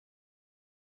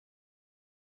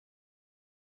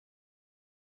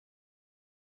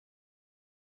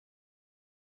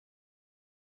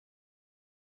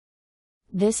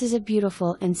This is a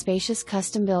beautiful and spacious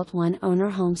custom-built one-owner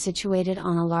home situated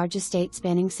on a large estate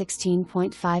spanning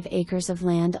 16.5 acres of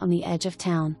land on the edge of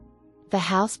town. The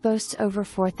house boasts over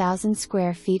 4,000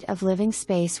 square feet of living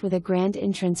space with a grand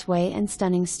entranceway and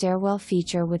stunning stairwell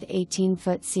feature with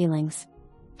 18-foot ceilings.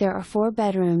 There are 4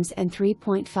 bedrooms and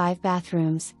 3.5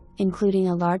 bathrooms, including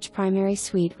a large primary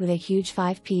suite with a huge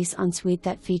 5-piece ensuite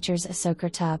that features a soaker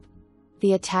tub.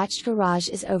 The attached garage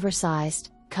is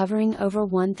oversized, covering over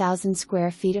 1,000 square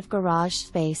feet of garage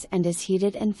space and is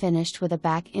heated and finished with a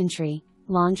back entry,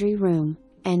 laundry room,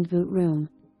 and boot room.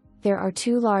 There are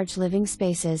 2 large living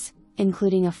spaces,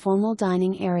 including a formal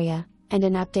dining area, and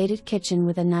an updated kitchen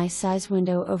with a nice size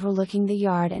window overlooking the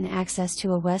yard and access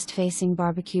to a west-facing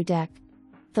barbecue deck.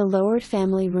 The lowered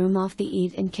family room off the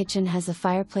eat-in kitchen has a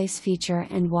fireplace feature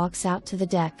and walks out to the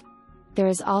deck. There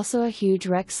is also a huge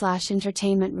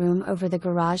rec/entertainment room over the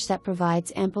garage that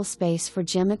provides ample space for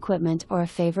gym equipment or a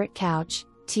favorite couch,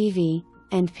 TV,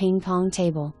 and ping pong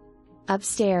table.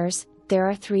 Upstairs, there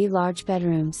are 3 large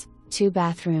bedrooms, 2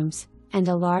 bathrooms, and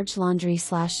a large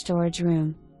laundry/storage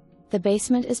room. The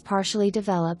basement is partially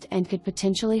developed and could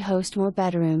potentially host more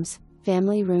bedrooms,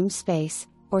 family room space,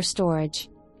 or storage.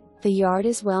 The yard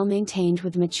is well maintained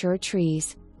with mature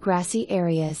trees, grassy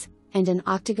areas, and an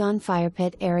octagon fire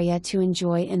pit area to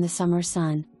enjoy in the summer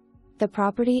sun. The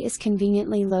property is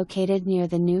conveniently located near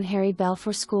the new Harry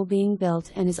Belfour School being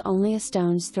built and is only a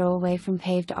stone's throw away from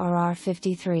paved RR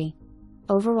 53.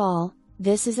 Overall,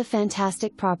 this is a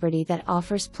fantastic property that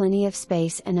offers plenty of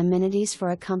space and amenities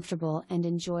for a comfortable and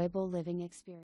enjoyable living experience.